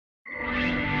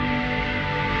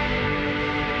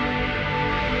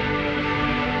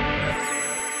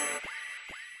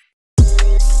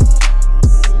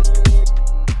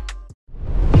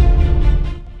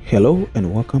Hello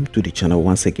and welcome to the channel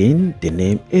once again. The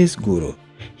name is Guru.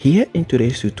 Here in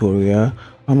today's tutorial,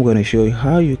 I'm going to show you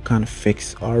how you can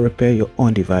fix or repair your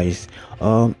own device.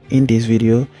 In this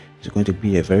video, it's going to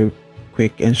be a very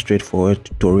quick and straightforward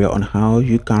tutorial on how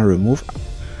you can remove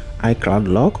iCloud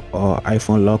lock or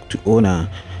iPhone lock to owner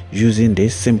using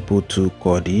this simple tool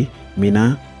called the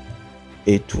Mina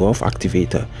A12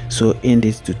 Activator. So in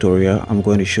this tutorial, I'm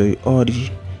going to show you all the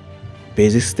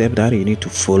basic steps that you need to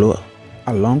follow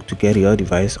along to get your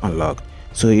device unlocked.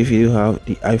 So if you have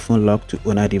the iPhone lock to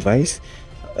owner device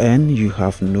and you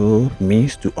have no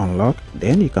means to unlock,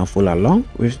 then you can follow along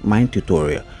with my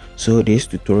tutorial. So this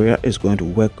tutorial is going to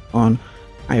work on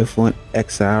iPhone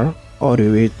XR all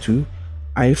the way to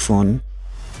iPhone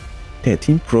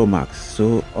 13 Pro Max.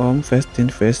 So first thing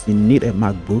first, you need a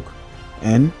MacBook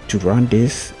and to run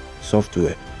this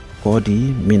software called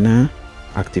the Mina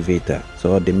Activator,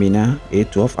 so the Mina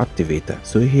A12 Activator.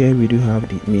 So here we do have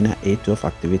the Mina A12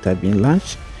 Activator being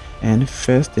launched, and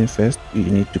first thing first, you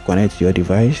need to connect your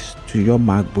device to your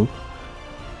MacBook.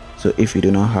 So if you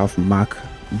do not have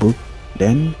MacBook,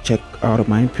 then check out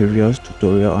my previous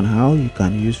tutorial on how you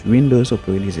can use Windows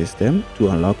operating system to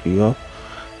unlock your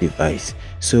device.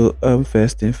 So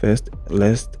first thing first,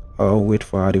 let's wait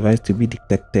for our device to be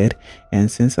detected,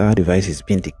 and since our device is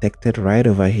being detected right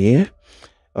over here,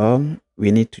 we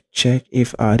need to check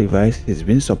if our device is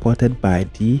being supported by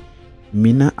the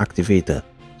Mina Activator.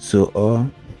 So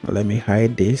let me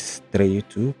hide this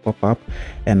 3U2 pop-up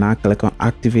and now click on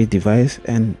activate device,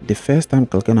 and the first time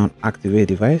clicking on activate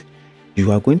device,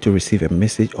 you are going to receive a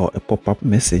message or a pop-up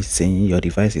message saying your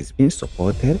device is being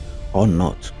supported or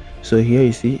not. So here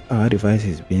you see our device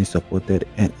is being supported,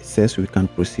 and it says we can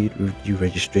proceed with the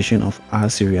registration of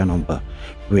our serial number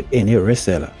with any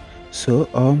reseller. So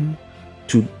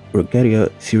to get your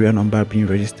serial number being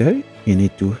registered, you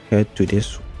need to head to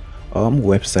this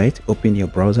website. Open your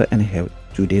browser and head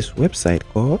to this website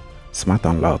called Smart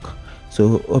Unlock.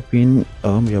 So open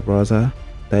your browser,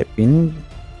 type in,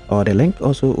 or the link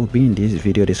also will be in this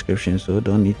video description, so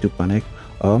don't need to panic.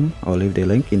 I'll leave the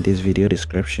link in this video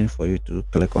description for you to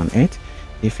click on it.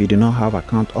 If you do not have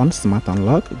account on Smart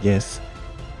Unlock, just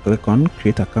click on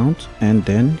create account and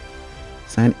then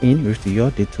sign in with your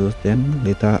details, then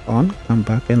later on come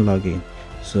back and log in.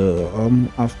 So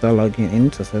after logging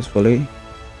in successfully,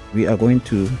 we are going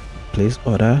to place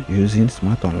order using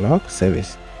Smart Unlock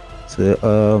service. So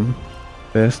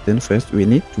first thing first, we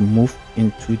need to move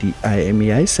into the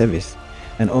IMEI service,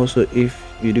 and also if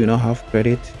you do not have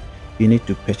credit, you need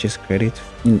to purchase credit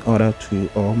in order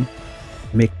to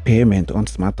make payment on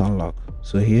Smart Unlock.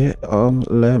 So here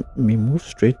let me move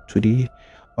straight to the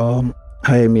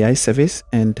IMEI service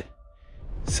and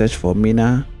search for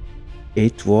Mina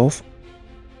A12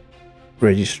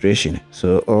 registration.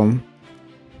 So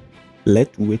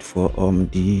let's wait for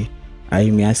the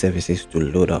IMEI services to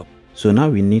load up. So now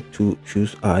we need to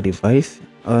choose our device,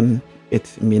 and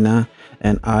it's Mina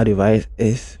and our device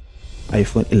is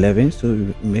iPhone 11, so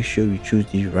we make sure we choose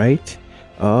the right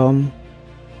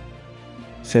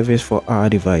service for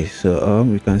our device. So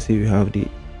we can see we have the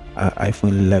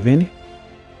iPhone 11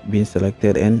 being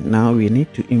selected, and now we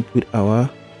need to input our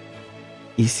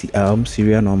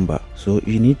serial number. So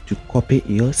you need to copy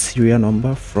your serial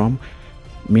number from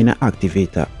Mina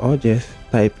Activator, or just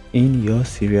type in your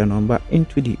serial number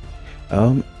into the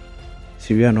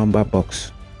serial number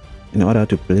box in order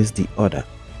to place the order.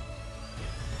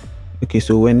 Okay,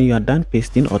 so when you are done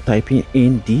pasting or typing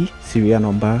in the serial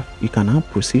number, you can now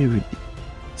proceed with the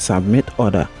submit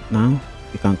order. Now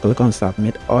you can click on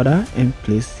submit order and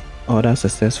place order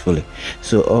successfully.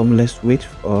 So let's wait.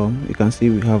 You can see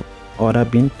we have order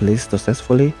being placed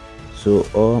successfully,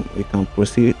 so we can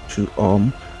proceed to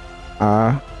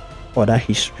our order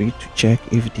history to check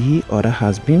if the order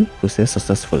has been processed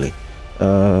successfully.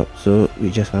 So we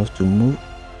just have to move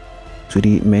to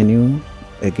the menu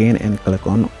again and click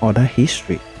on order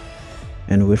history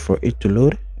and wait for it to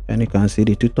load, and you can see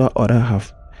the total order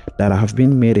that have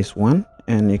been made is 1,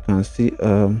 and you can see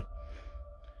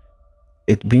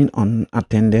it being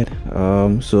unattended.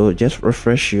 So just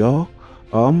refresh your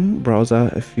browser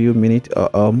a few minutes,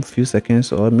 few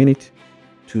seconds or a minute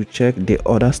to check the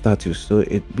order status. So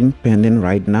it's been pending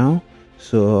right now,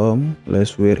 so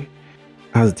let's wait,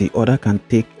 as the order can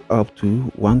take up to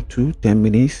 1 to 10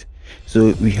 minutes.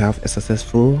 So we have a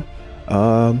successful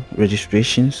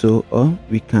registration, so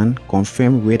we can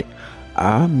confirm with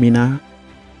our Mina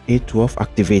A12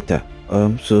 Activator.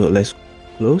 So let's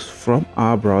close from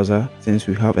our browser since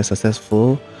we have a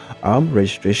successful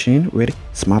registration with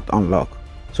Smart Unlock.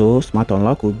 So Smart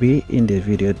Unlock will be in the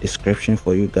video description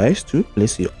for you guys to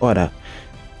place your order.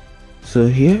 So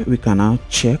here we can now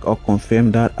check or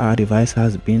confirm that our device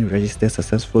has been registered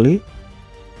successfully.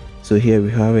 So here we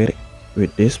have it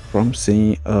with this prompt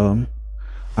saying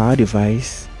our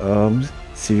device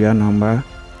serial number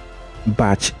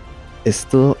batch is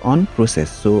still on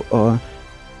process. So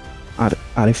at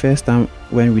the first time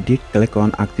when we did click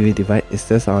on activate device, it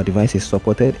says our device is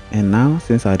supported, and now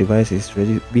since our device is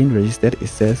being registered, it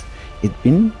says it's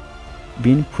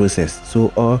being processed.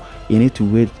 So you need to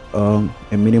wait a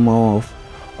minimum of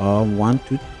 1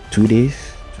 to 2 days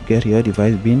to get your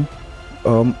device being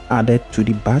added to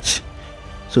the batch.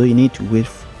 So you need to wait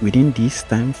within this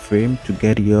time frame to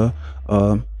get your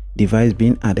device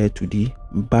being added to the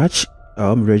batch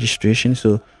registration.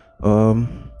 So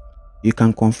you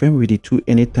can confirm with the tool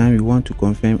anytime you want to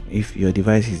confirm if your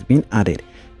device is being added.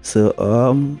 So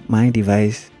my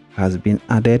device has been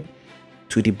added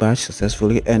to the batch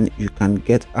successfully, and you can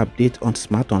get update on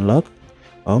Smart Unlock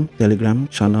Telegram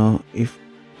channel. If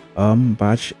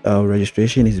batch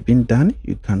registration is being done,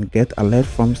 you can get alert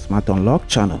from Smart Unlock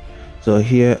channel. So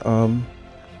here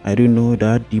I do know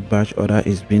that the batch order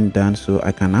is being done, so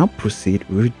I can now proceed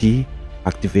with the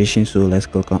activation. So let's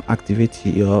click on activate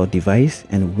your device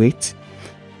and wait.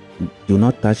 Do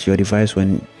not touch your device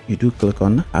when you do click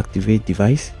on activate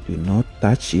device. Do not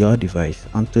touch your device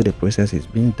until the process is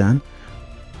being done,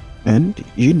 and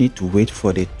you need to wait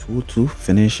for the tool to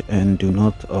finish, and do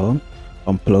not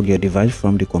unplug your device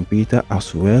from the computer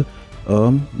as well.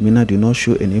 Mina do not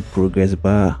show any progress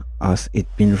bar as it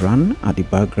been run at the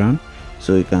background.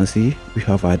 So you can see we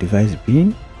have our device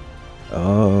being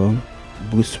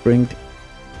boot springed.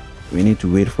 We need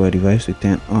to wait for a device to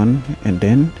turn on, and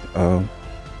then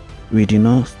we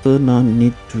still not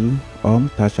need to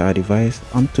touch our device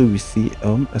until we see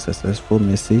a successful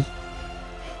message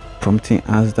prompting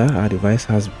us that our device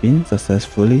has been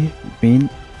successfully been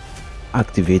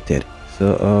activated.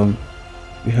 So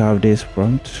we have this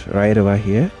prompt right over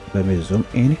here. Let me zoom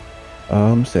in.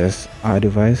 Says our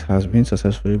device has been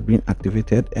successfully been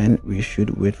activated, and we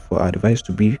should wait for our device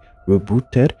to be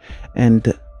rebooted.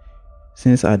 And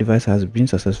since our device has been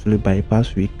successfully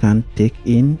bypassed, we can take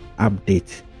in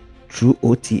update through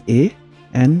OTA,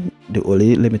 and the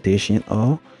only limitation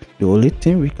or the only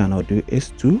thing we cannot do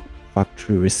is to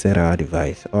factory reset our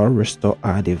device or restore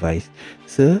our device.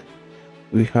 So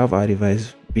we have our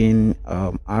device being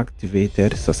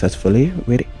activated successfully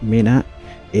with Mina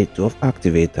A12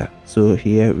 Activator. So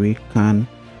here we can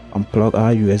unplug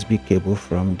our USB cable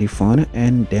from the phone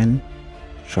and then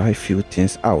try a few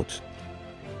things out.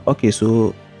 Okay,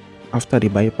 so after the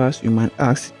bypass, you might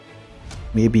ask,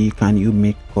 maybe can you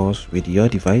make calls with your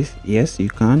device? Yes, you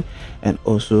can, and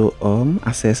also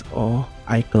access all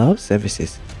iCloud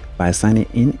services by signing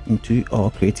in into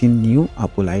or creating new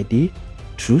Apple ID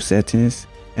through settings,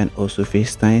 and also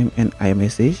FaceTime and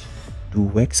iMessage do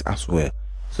works as well.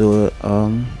 So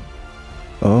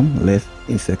let's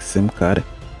insert SIM card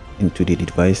into the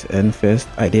device, and first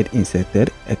I did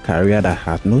inserted a carrier that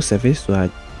has no service, so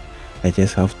I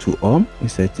just have to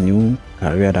insert new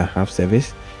carrier that have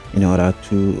service in order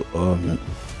to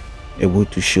able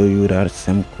to show you that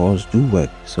some calls do work.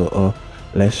 So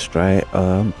let's try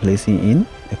placing in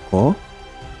a call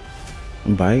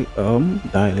by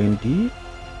dialing the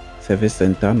service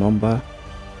center number,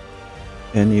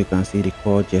 and you can see the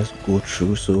call just go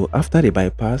through. So after the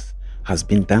bypass has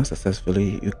been done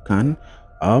successfully, you can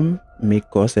make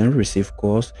calls and receive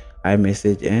calls.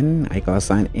 iMessage and iCloud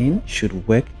sign in should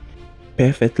work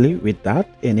perfectly without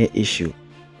any issue.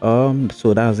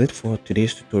 So that's it for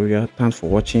today's tutorial. Thanks for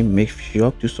watching. Make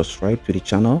sure to subscribe to the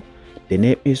channel. The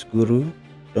name is Guru.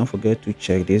 Don't forget to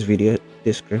check this video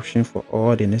description for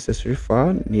all the necessary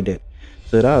files needed.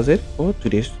 So that's it for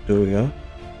today's tutorial.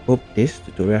 Hope this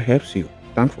tutorial helps you.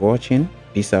 Thanks for watching.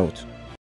 Peace out.